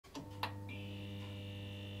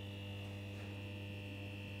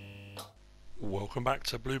Welcome back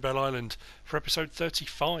to Bluebell Island for episode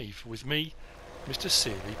 35 with me,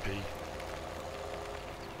 MrSealyp.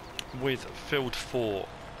 With field 4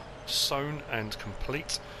 sown and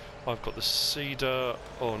complete. I've got the seeder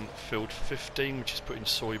on field 15, which is putting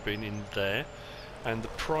soybean in there, and the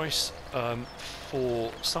price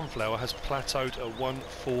for sunflower has plateaued at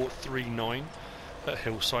 1439 at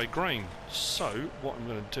Hillside Grain. So what I'm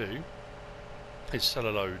going to do is sell a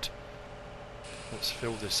load. Let's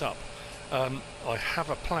fill this up. I have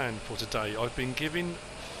a plan for today. I've been giving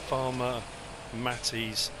farmer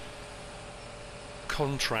Matty's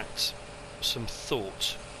contract some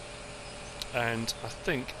thought, and I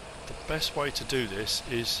think the best way to do this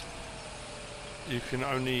is you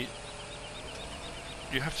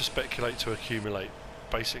have to speculate to accumulate,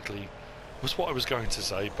 basically was what I was going to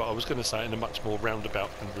say, but I was going to say it in a much more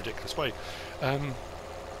roundabout and ridiculous way.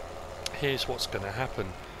 Here's what's going to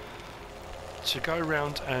happen. To go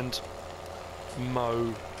round and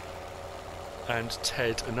mow and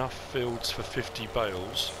ted enough fields for 50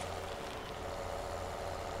 bales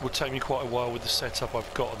would take me quite a while with the setup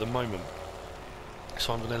I've got at the moment,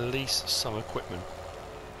 so I'm going to lease some equipment.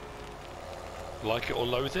 Like it or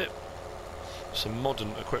loathe it, some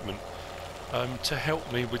modern equipment to help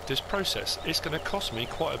me with this process. It's going to cost me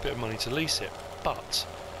quite a bit of money to lease it, but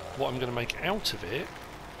what I'm going to make out of it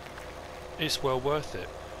is well worth it.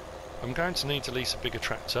 I'm going to need to lease a bigger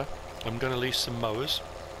tractor. I'm going to lease some mowers.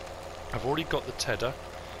 I've already got the tedder,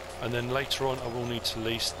 and then later on I will need to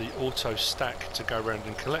lease the auto stack to go around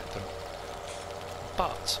and collect them.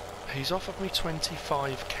 But he's offered me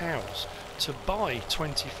 25 cows. To buy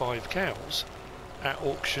 25 cows at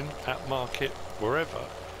auction, at market, wherever,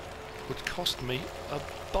 would cost me a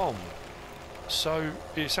bomb. So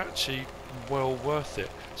it's actually well worth it.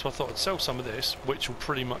 So I thought I'd sell some of this, which will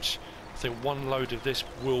pretty much, I think one load of this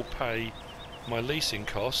will pay my leasing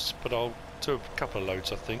costs, but I'll do a couple of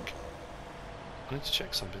loads, I think. I need to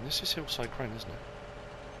check something. This is Hillside Grain, isn't it?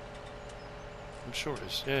 I'm sure it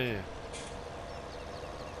is. Yeah.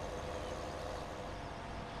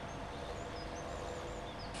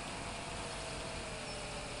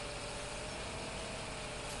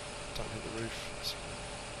 Don't hit the roof.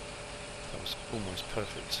 That was almost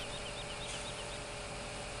perfect.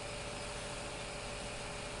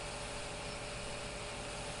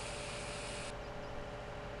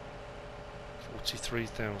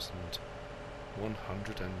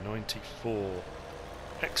 $43,194.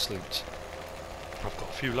 Excellent. I've got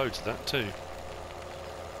a few loads of that too.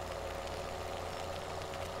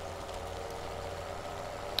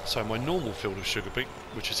 So my normal field of sugar beet,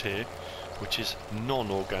 which is here, which is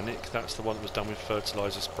non-organic, that's the one that was done with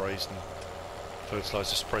fertiliser sprays and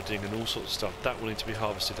fertiliser spreading and all sorts of stuff. That will need to be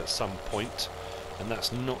harvested at some point, and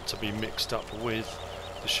that's not to be mixed up with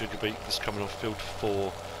the sugar beet that's coming off field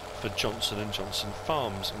 4 for Johnson & Johnson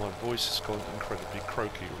Farms. My voice has gone incredibly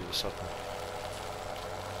croaky all of a sudden.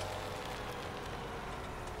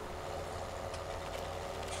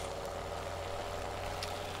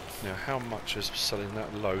 Now, how much has selling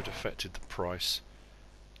that load affected the price?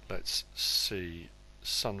 Let's see.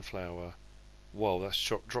 Sunflower. Whoa, that's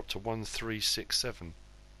dropped to 1367.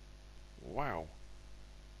 Wow.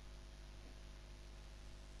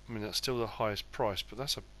 I mean, that's still the highest price, but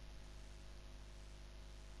that's a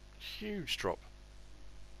huge drop.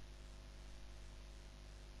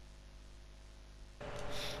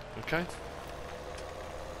 Okay.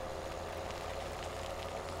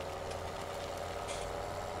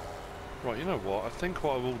 Right, you know what? I think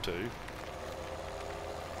what I will do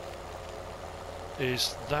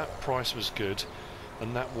is that price was good,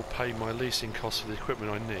 and that will pay my leasing costs for the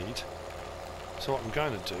equipment I need. So what I'm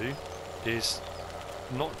going to do is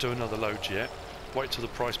not do another load yet, wait till the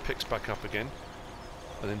price picks back up again,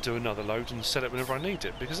 and then do another load and sell it whenever I need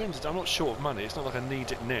it, because I'm not short of money. It's not like I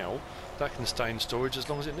need it now. That can stay in storage as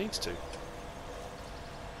long as it needs to.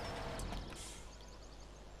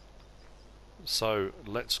 So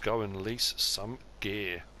let's go and lease some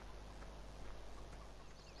gear.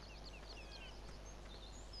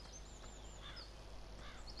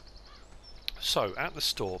 So at the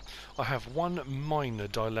store I have one minor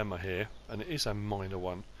dilemma here, and it is a minor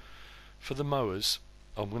one. For the mowers,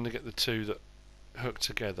 I'm going to get the two that hooked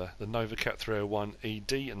together, the Novacat 301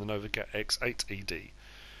 ED and the Novacat X8 ED,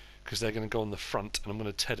 because they're going to go on the front and I'm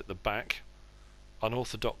going to ted at the back.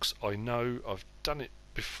 Unorthodox, I know, I've done it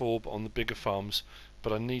before but on the bigger farms,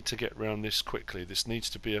 but I need to get around this quickly. This needs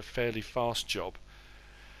to be a fairly fast job.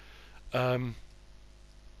 The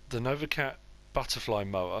Novacat butterfly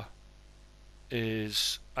mower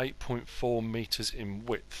is 8.4 meters in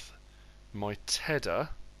width. My tedder,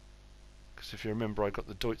 because if you remember I got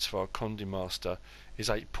the Deutzfahr Condé Master, is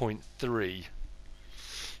 8.3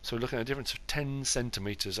 So we're looking at a difference of 10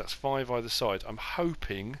 centimetres. That's 5 either side. I'm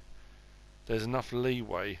hoping there's enough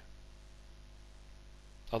leeway.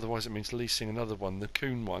 Otherwise it means leasing another one. The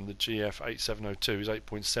Kuhn one, the GF8702, is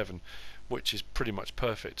 8.7, which is pretty much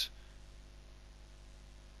perfect.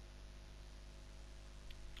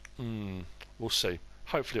 We'll see.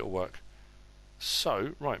 Hopefully it'll work.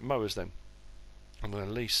 So, right, mowers then. I'm going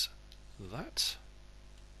to lease that.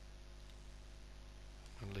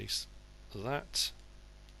 And lease that.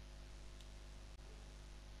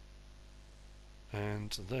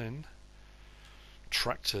 And then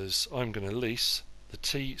tractors. I'm going to lease the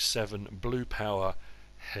T7 Blue Power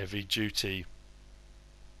Heavy Duty.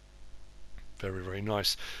 Very, very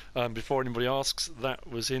nice. Before anybody asks, that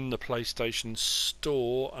was in the PlayStation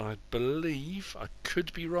Store, and I believe, I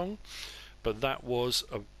could be wrong, but that was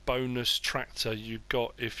a bonus tractor you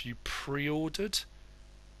got if you pre-ordered,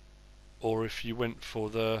 or if you went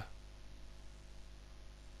for the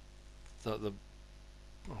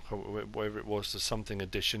whatever it was, the something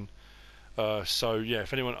edition. So yeah,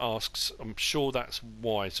 if anyone asks, I'm sure that's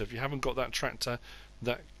why. So if you haven't got that tractor,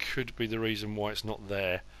 that could be the reason why it's not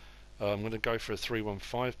there. I'm going to go for a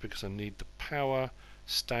 315 because I need the power,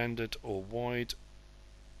 standard or wide.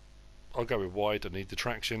 I'll go with wide. I need the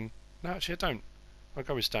traction. No, actually I don't. I'll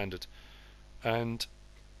go with standard. And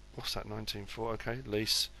what's that, 19.4? Okay,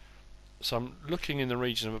 lease. So I'm looking in the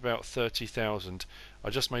region of about 30,000. I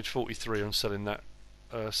just made 43 on selling that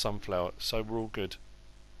sunflower, so we're all good.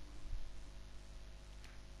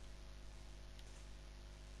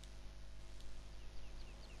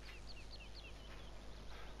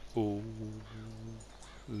 Oh,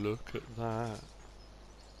 look at that.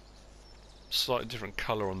 Slightly different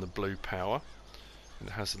colour on the Blue Power. And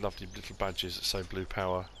it has the lovely little badges that say Blue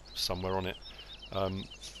Power somewhere on it.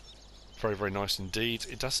 Very, very nice indeed.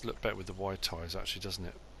 It does look better with the wide tyres actually, doesn't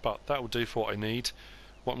it? But that will do for what I need.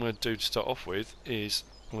 What I'm going to do to start off with is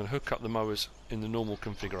I'm going to hook up the mowers in the normal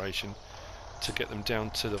configuration to get them down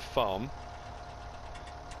to the farm.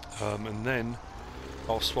 And then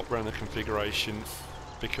I'll swap around the configuration,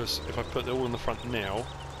 because if I put it all in the front now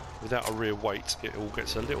without a rear weight, it all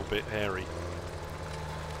gets a little bit hairy.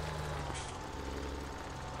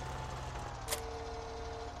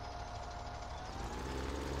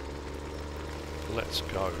 Let's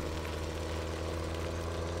go.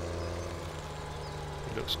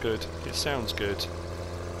 It looks good. It sounds good.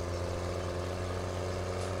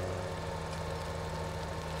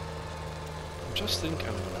 I'm just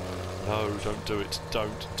thinking, no, don't do it,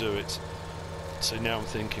 don't do it. So now I'm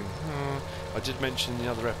thinking, I did mention in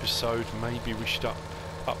the other episode, maybe we should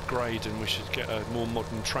upgrade and we should get a more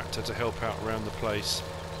modern tractor to help out around the place.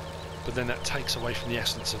 But then that takes away from the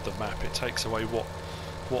essence of the map. It takes away what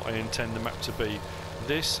I intend the map to be.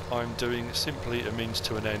 This I'm doing simply a means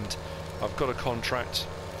to an end. I've got a contract.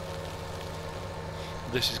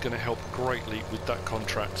 This is going to help greatly with that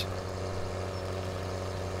contract.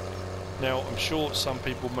 Now I'm sure some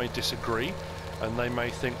people may disagree, and they may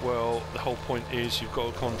think, well, the whole point is you've got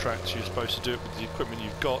a contract, you're supposed to do it with the equipment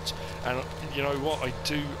you've got. And you know what, I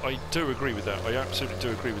do agree with that. I absolutely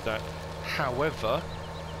do agree with that. However,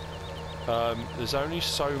 there's only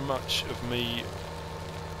so much of me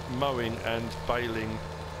mowing and baling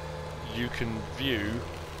you can view,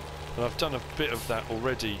 and I've done a bit of that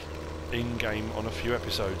already in-game on a few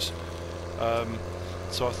episodes.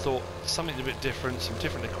 So I thought something a bit different, some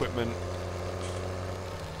different equipment,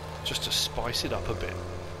 just to spice it up a bit.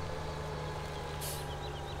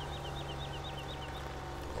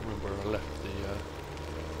 I remember where I left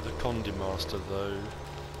the Condé Master though.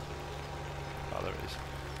 Oh, there it is,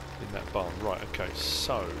 in that barn. Right, okay,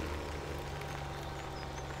 so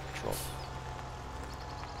drop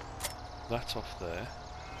that off there.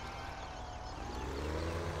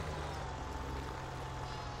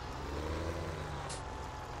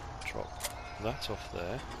 Drop that off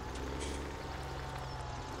there.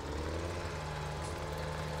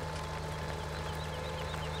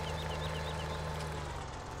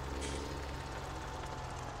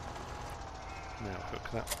 Now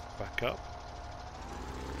hook that back up.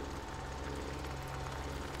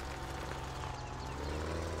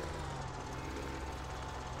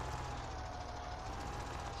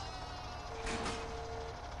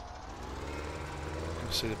 You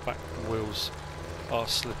can see the back wheels are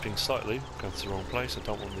slipping slightly. Going to the wrong place. I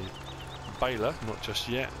don't want the baler, not just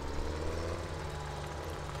yet.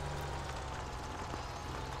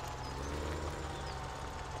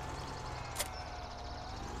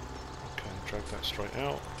 Okay, drag that straight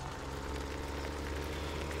out.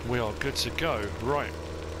 We are good to go. Right.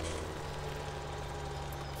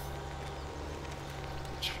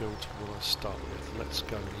 field will I start with? Let's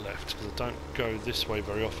go left, because I don't go this way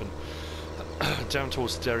very often. Down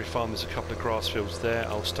towards the dairy farm there's a couple of grass fields there.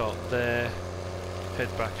 I'll start there,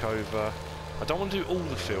 head back over. I don't want to do all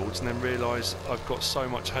the fields and then realise I've got so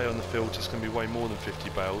much hay on the field it's going to be way more than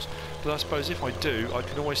 50 bales. But I suppose if I do, I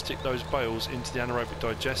can always stick those bales into the anaerobic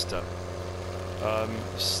digester,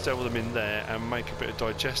 still them in there and make a bit of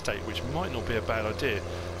digestate, which might not be a bad idea.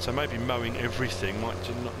 So maybe mowing everything might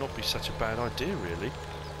not be such a bad idea really.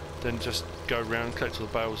 Then just go around, collect all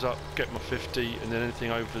the bales up, get my 50, and then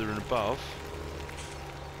anything over there and above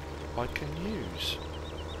I can use.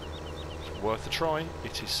 It's worth a try.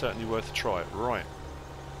 It is certainly worth a try. Right.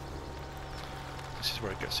 This is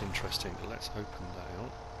where it gets interesting. Let's open that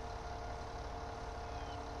out.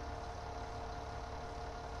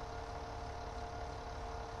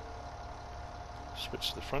 Switch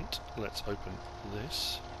to the front. Let's open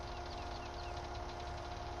this.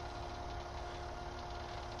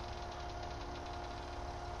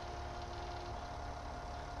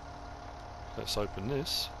 Let's open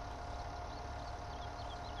this.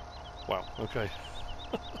 Wow, okay.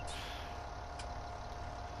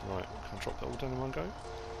 Right, can I drop that all down in one go?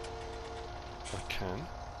 I can.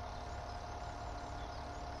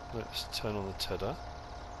 Let's turn on the tedder.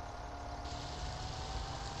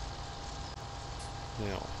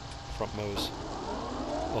 Now, front mowers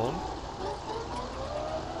on.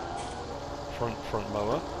 Front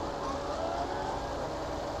mower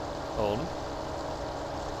on.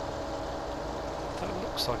 That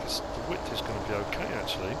looks like the width is going to be okay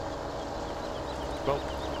actually. Well,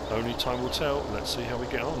 only time will tell. Let's see how we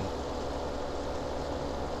get on.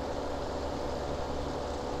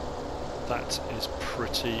 That is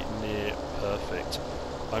pretty near perfect.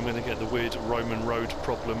 I'm going to get the weird Roman road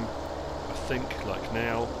problem, I think, like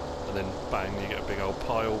now, and then bang, you get a big old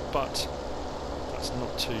pile, but that's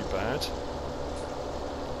not too bad.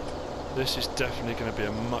 This is definitely going to be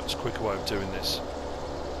a much quicker way of doing this.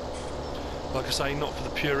 Like I say, not for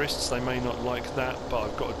the purists, they may not like that, but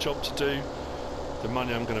I've got a job to do. The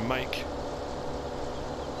money I'm going to make,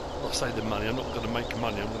 well, I say the money, I'm not going to make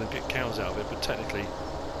money, I'm going to get cows out of it, but technically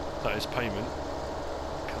that is payment.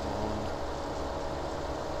 Come on.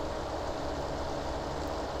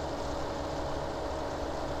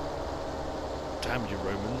 Damn you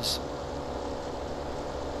Romans.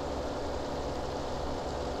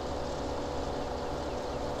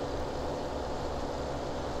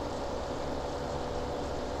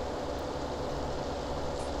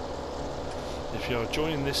 If you are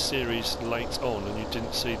joining this series late on and you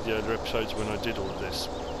didn't see the earlier episodes when I did all of this,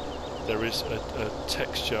 there is a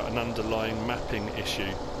texture, an underlying mapping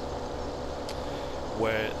issue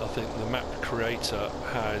where I think the map creator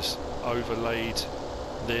has overlaid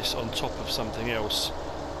this on top of something else,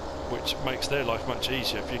 which makes their life much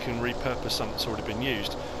easier if you can repurpose something that's already been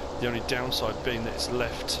used. The only downside being that it's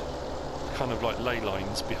left kind of like ley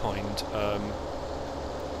lines behind,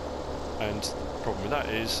 and the problem with that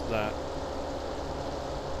is that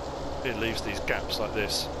it leaves these gaps like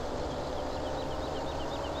this.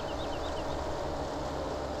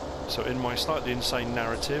 So in my slightly insane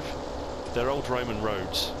narrative, they're old Roman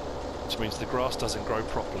roads, which means the grass doesn't grow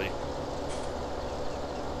properly.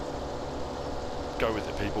 Go with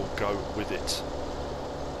it, people, go with it.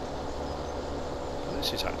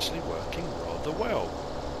 This is actually working rather well.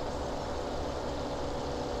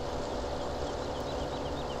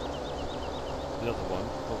 The other one,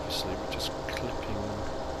 obviously, we're just clipping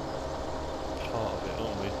part of it,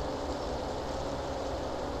 aren't we?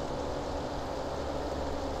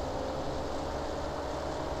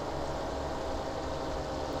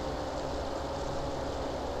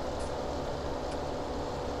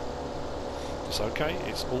 It's okay,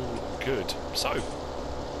 it's all good. So,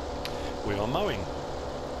 we are mowing,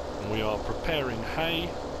 and we are preparing hay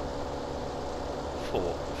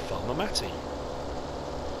for Farmer Matty.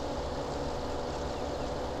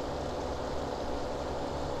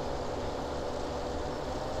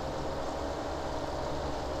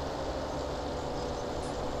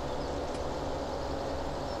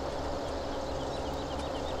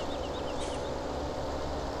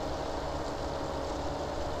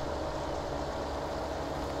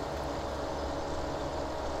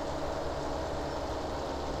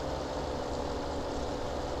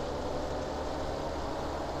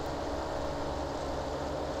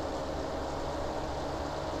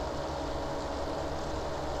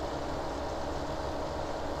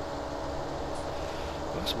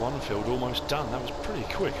 That's one field almost done. That was pretty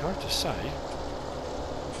quick, I have to say.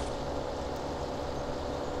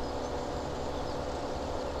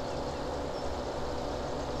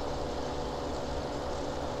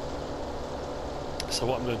 So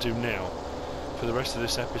what I'm going to do now, for the rest of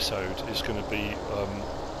this episode is going to be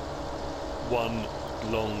one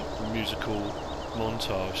long musical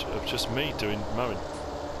montage of just me doing mowing.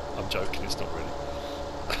 I'm joking, it's not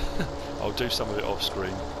really. I'll do some of it off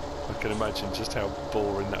screen. I can imagine just how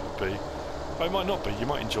boring that would be. But it might not be, you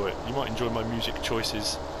might enjoy it. You might enjoy my music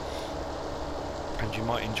choices, and you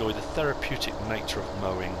might enjoy the therapeutic nature of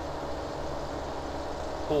mowing.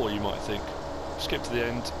 Or you might think, skip to the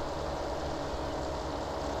end,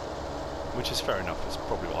 which is fair enough, it's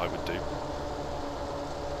probably what I would do.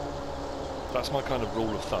 That's my kind of rule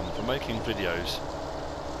of thumb for making videos.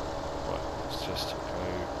 Right, let's just go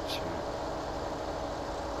to...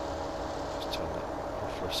 Just turn that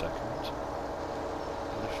off for a second.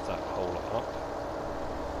 Lift that hole up.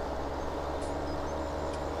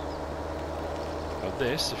 Now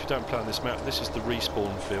this, if you don't plan this map, this is the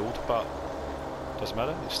respawn field, but doesn't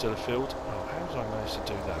matter, it's still a field. Oh, how did I manage to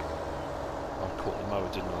do that? I caught the mower,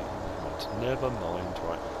 didn't I? Never mind.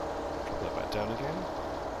 Right, drop that back down again.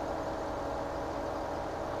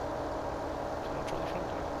 Did I drop the front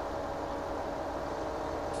down?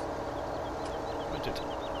 I did.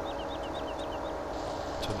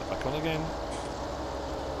 Turn that back on again.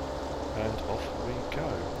 And off we go.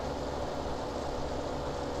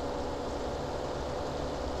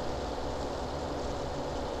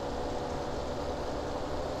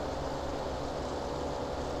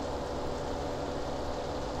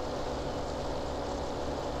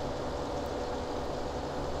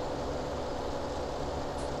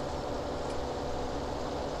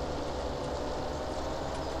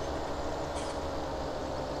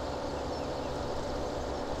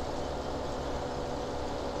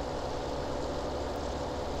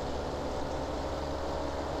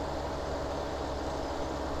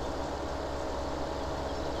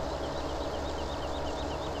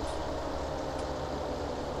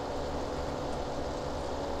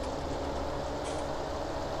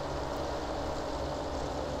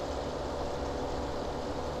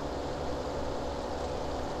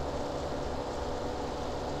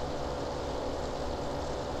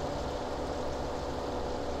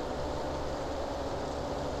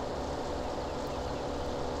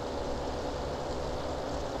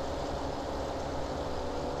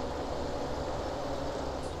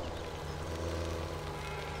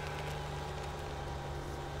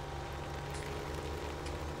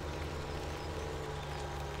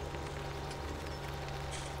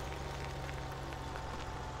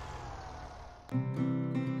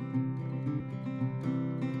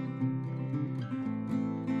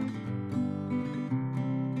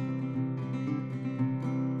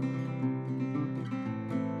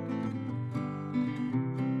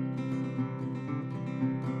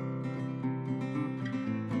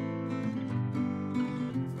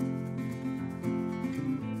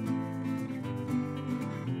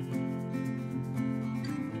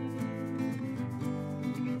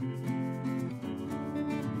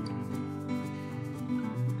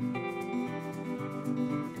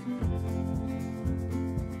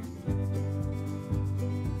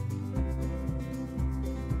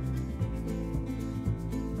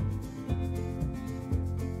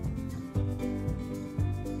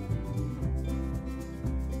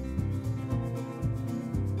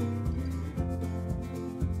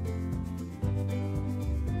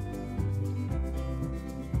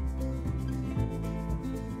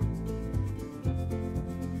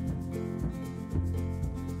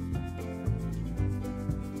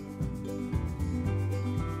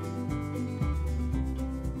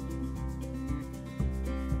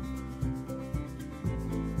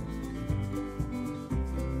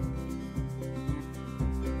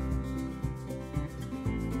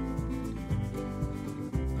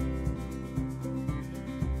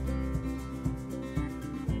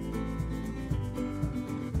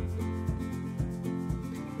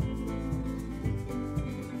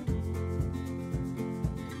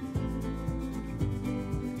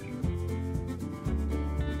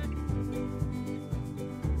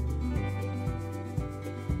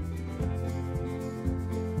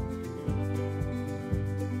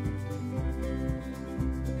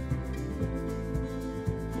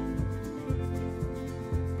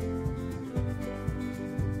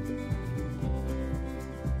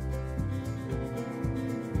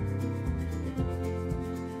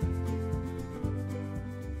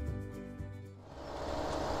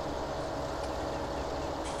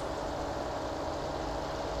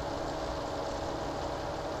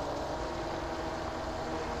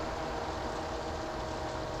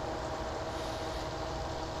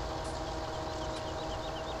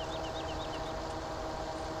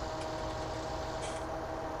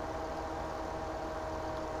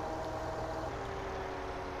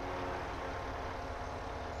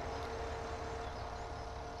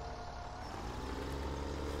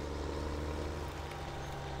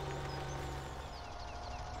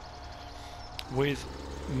 with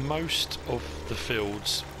most of the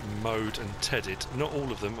fields mowed and tedded. Not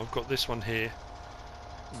all of them. I've got this one here,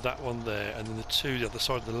 that one there, and then the two the other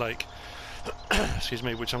side of the lake excuse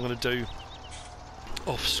me, which I'm going to do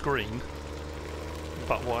off screen.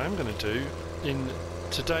 But what I am going to do in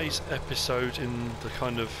today's episode, in the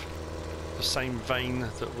kind of the same vein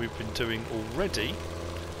that we've been doing already,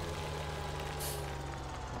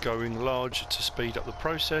 going large to speed up the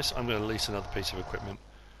process, I'm going to lease another piece of equipment.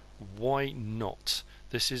 Why not?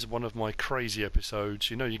 This is one of my crazy episodes.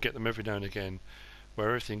 You know, you get them every now and again where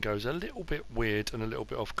everything goes a little bit weird and a little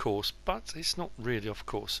bit off course, but it's not really off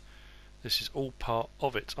course. This is all part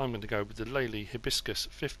of it. I'm going to go with the Lely Hibiscus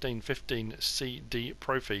 1515 CD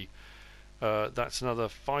Profi. That's another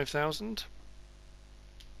 5,000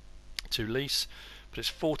 to lease, but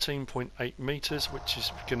it's 14.8 metres, which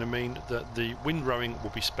is going to mean that the windrowing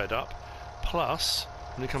will be sped up. Plus,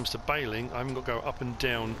 when it comes to baling, I haven't got to go up and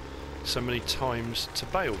down so many times to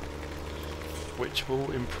bale, which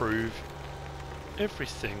will improve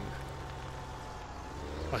everything.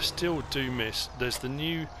 I still do miss, there's the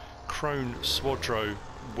new Krone Swadro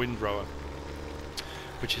windrower,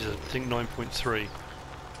 which is I think 9.3.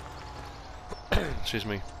 Excuse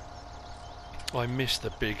me. I miss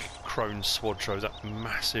the big Krone Swadro, that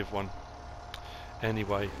massive one.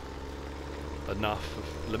 Anyway, enough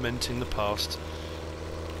of lamenting the past.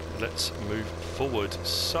 Let's move forward.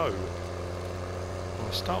 So,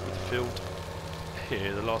 I'll start with the field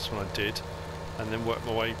here, the last one I did, and then work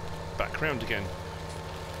my way back round again.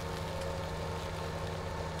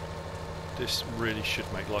 This really should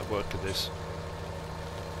make light work of this.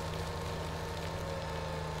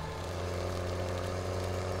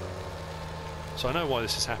 So I know why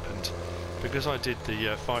this has happened, because I did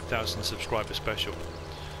the 5,000 subscriber special,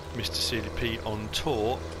 MrSealyp on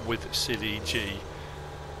tour with CDG,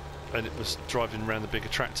 and it was driving around the bigger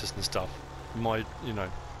tractors and stuff. You know,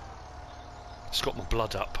 it's got my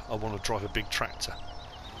blood up. I want to drive a big tractor.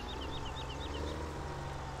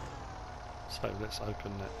 So let's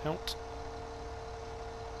open that out.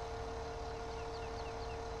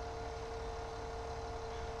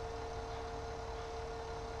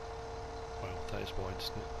 That is wide,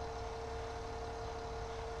 isn't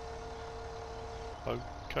it?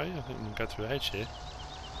 Okay, I think we can go through the edge here.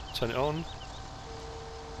 Turn it on,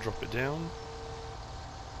 drop it down.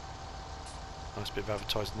 Nice bit of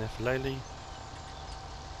advertising there for Lely.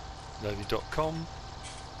 Lely.com.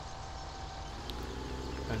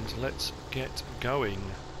 And let's get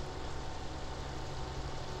going.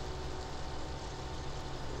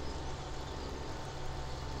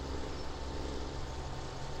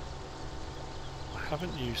 I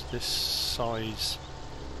haven't used this size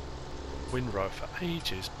windrow for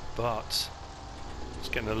ages, but it's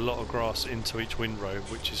getting a lot of grass into each windrow,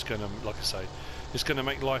 which is going to, like I say, it's going to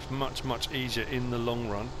make life much easier in the long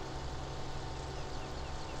run.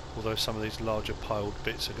 Although some of these larger piled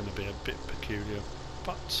bits are going to be a bit peculiar,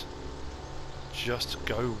 but just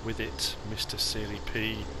go with it,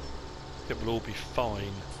 MrSealyp. It will all be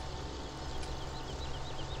fine.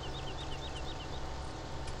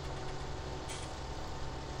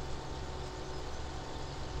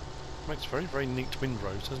 Makes very neat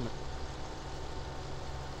windrows, doesn't it?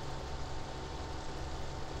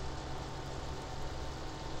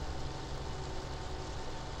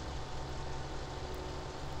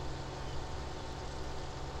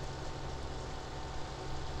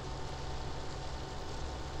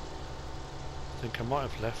 I think I might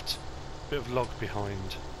have left a bit of log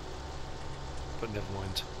behind, but never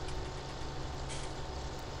mind.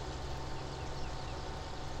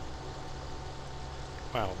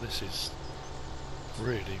 Wow, this is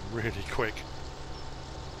really quick.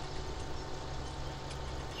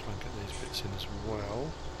 Try and get these bits in as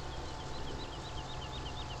well.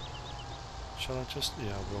 Shall I just...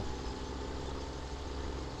 yeah, I will.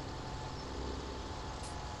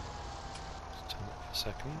 Just turn that for a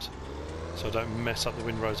second, so I don't mess up the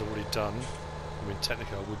windrows I've already done. I mean,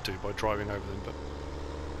 technically I would do by driving over them, but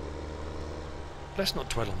let's not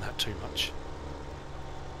dwell on that too much.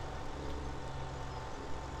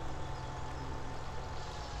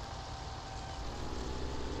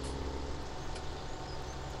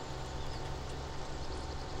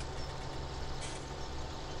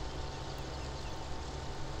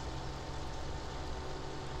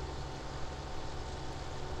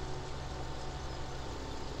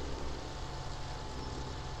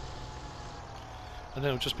 And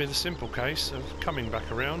then it'll just be the simple case of coming back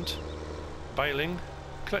around, baling,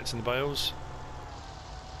 collecting the bales.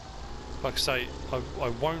 Like I say, I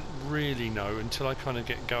won't really know until I kind of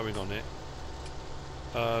get going on it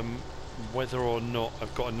whether or not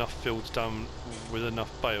I've got enough fields done with enough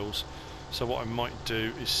bales So what I might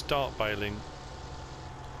do is start baling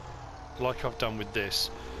like I've done with this.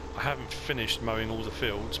 I haven't finished mowing all the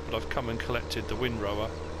fields, but I've come and collected the windrower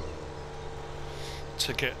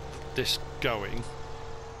to get this going.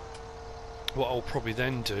 What I'll probably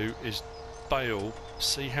then do is bale,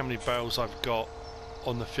 see how many bales I've got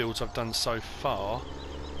on the fields I've done so far,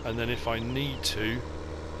 and then if I need to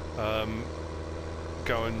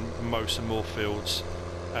go and mow some more fields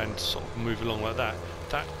and sort of move along like that.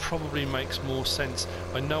 That probably makes more sense.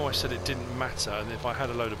 I know I said it didn't matter, and if I had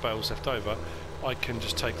a load of bales left over, I can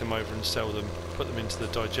just take them over and sell them, put them into the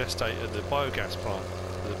digestate at the biogas plant,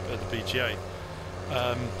 at the BGA,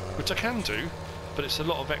 which I can do, but it's a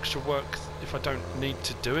lot of extra work if I don't need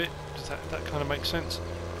to do it. Does that kind of make sense?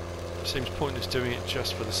 It seems pointless doing it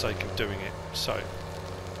just for the sake of doing it. So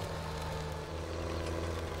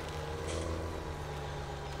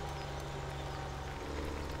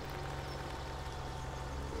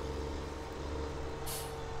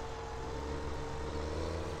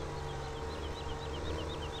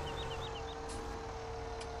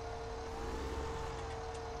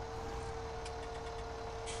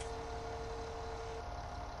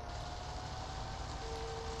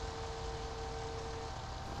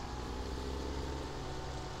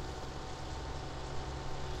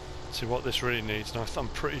see what this really needs, and I'm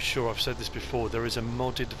pretty sure I've said this before, there is a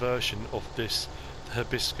modded version of this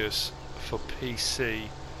Hibiscus for PC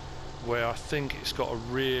where I think it's got a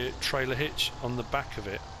rear trailer hitch on the back of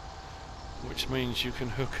it, which means you can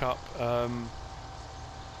hook up,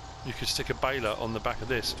 you could stick a baler on the back of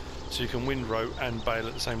this so you can windrow and bale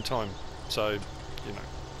at the same time. So, you know,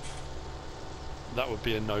 that would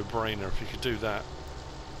be a no-brainer if you could do that,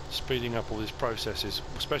 speeding up all these processes,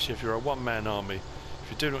 especially if you're a one-man army.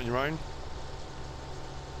 If you're doing it on your own,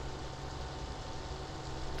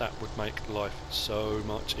 that would make life so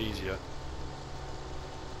much easier.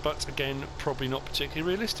 But again, probably not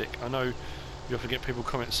particularly realistic. I know you often get people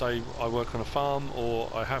comment say I work on a farm, or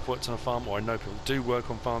I have worked on a farm, or I know people do work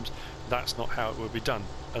on farms. That's not how it will be done,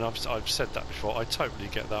 and I've said that before. I totally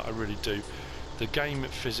get that, I really do. The game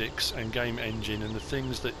physics and game engine and the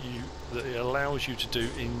things that it allows you to do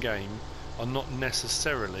in game are not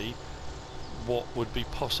necessarily what would be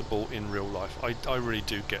possible in real life. I really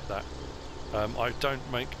do get that. I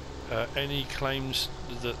don't make any claims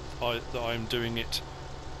that I'm doing it.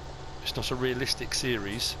 It's not a realistic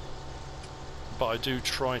series, but I do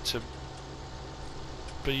try to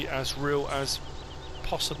be as real as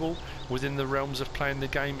possible within the realms of playing the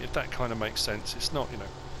game, if that kind of makes sense. It's not, you know,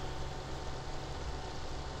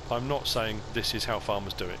 I'm not saying this is how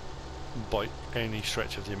farmers do it by any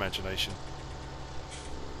stretch of the imagination.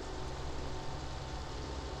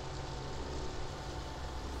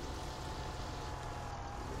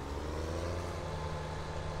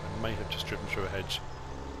 May have just driven through a hedge.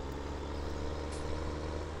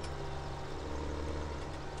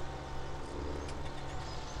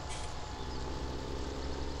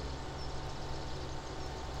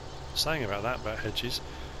 Saying about hedges,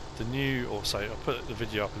 the new, or say, I put the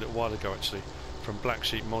video up a little while ago actually, from Black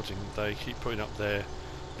Sheep Modding. They keep putting up their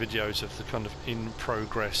videos of the kind of in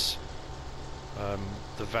progress,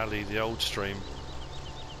 the valley, the old stream,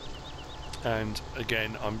 and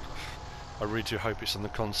again I really do hope it's on the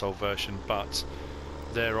console version, but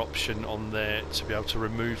their option on there to be able to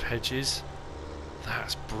remove hedges,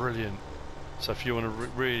 that's brilliant. So if you want to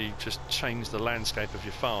really just change the landscape of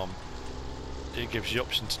your farm, it gives you the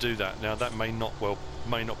option to do that. Now that may not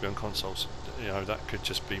be on consoles, you know, that could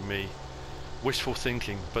just be me wishful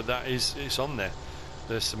thinking, but it's on there.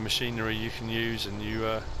 There's some machinery you can use, and you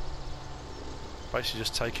basically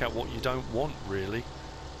just take out what you don't want, really.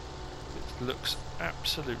 It looks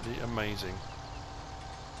absolutely amazing.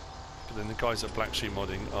 But then the guys at Black Sheep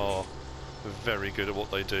Modding are very good at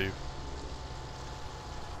what they do.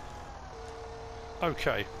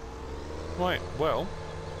 Okay, right, well,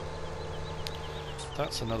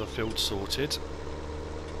 that's another field sorted.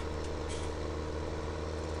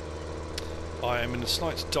 I am in a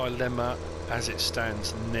slight dilemma as it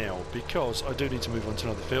stands now, because I do need to move on to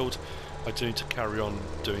another field. I do need to carry on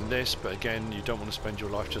doing this, but again, you don't want to spend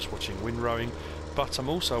your life just watching windrowing. But I'm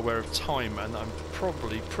also aware of time, and I'm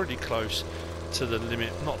probably pretty close to the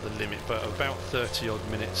limit, not the limit, but about 30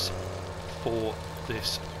 odd minutes for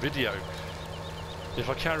this video. If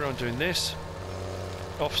I carry on doing this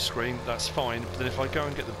off screen, that's fine, but then if I go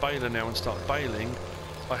and get the baler now and start baling,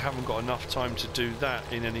 I haven't got enough time to do that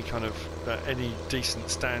in any kind of any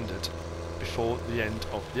decent standard before the end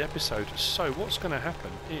of the episode. So what's going to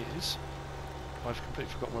happen is, I've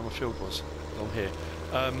completely forgotten where my field was, on here.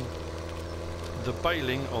 The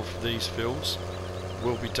baling of these fields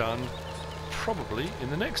will be done probably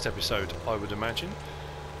in the next episode, I would imagine.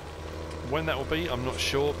 When that will be, I'm not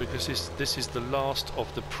sure, because this is the last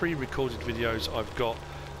of the pre-recorded videos I've got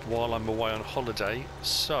while I'm away on holiday.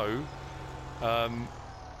 So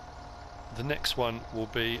the next one will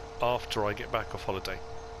be after I get back off holiday.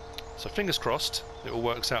 So fingers crossed it all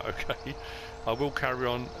works out okay. I will carry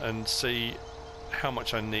on and see how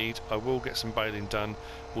much I need. I will get some baling done.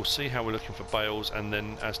 We'll see how we're looking for bales, and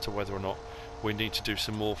then as to whether or not we need to do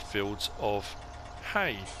some more fields of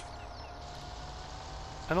hay.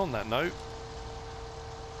 And on that note,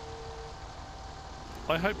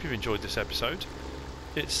 I hope you've enjoyed this episode.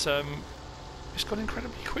 It's gone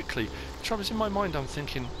incredibly quickly. The trouble is, in my mind I'm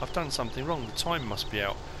thinking I've done something wrong, the time must be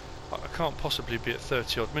out. I can't possibly be at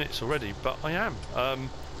 30 odd minutes already, but I am.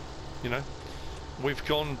 You know, we've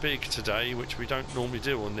gone big today, which we don't normally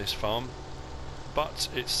do on this farm, but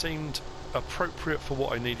it seemed appropriate for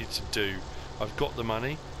what I needed to do. I've got the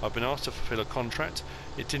money, I've been asked to fulfill a contract.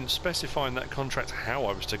 It didn't specify in that contract how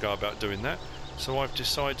I was to go about doing that, so I've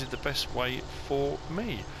decided the best way for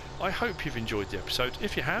me. I hope you've enjoyed the episode.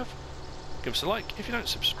 If you have, give us a like. If you don't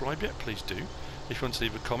subscribe yet, please do. If you want to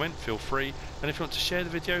leave a comment, feel free, and if you want to share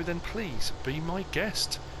the video, then please be my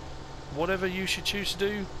guest. Whatever you should choose to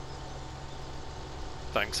do,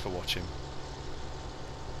 thanks for watching.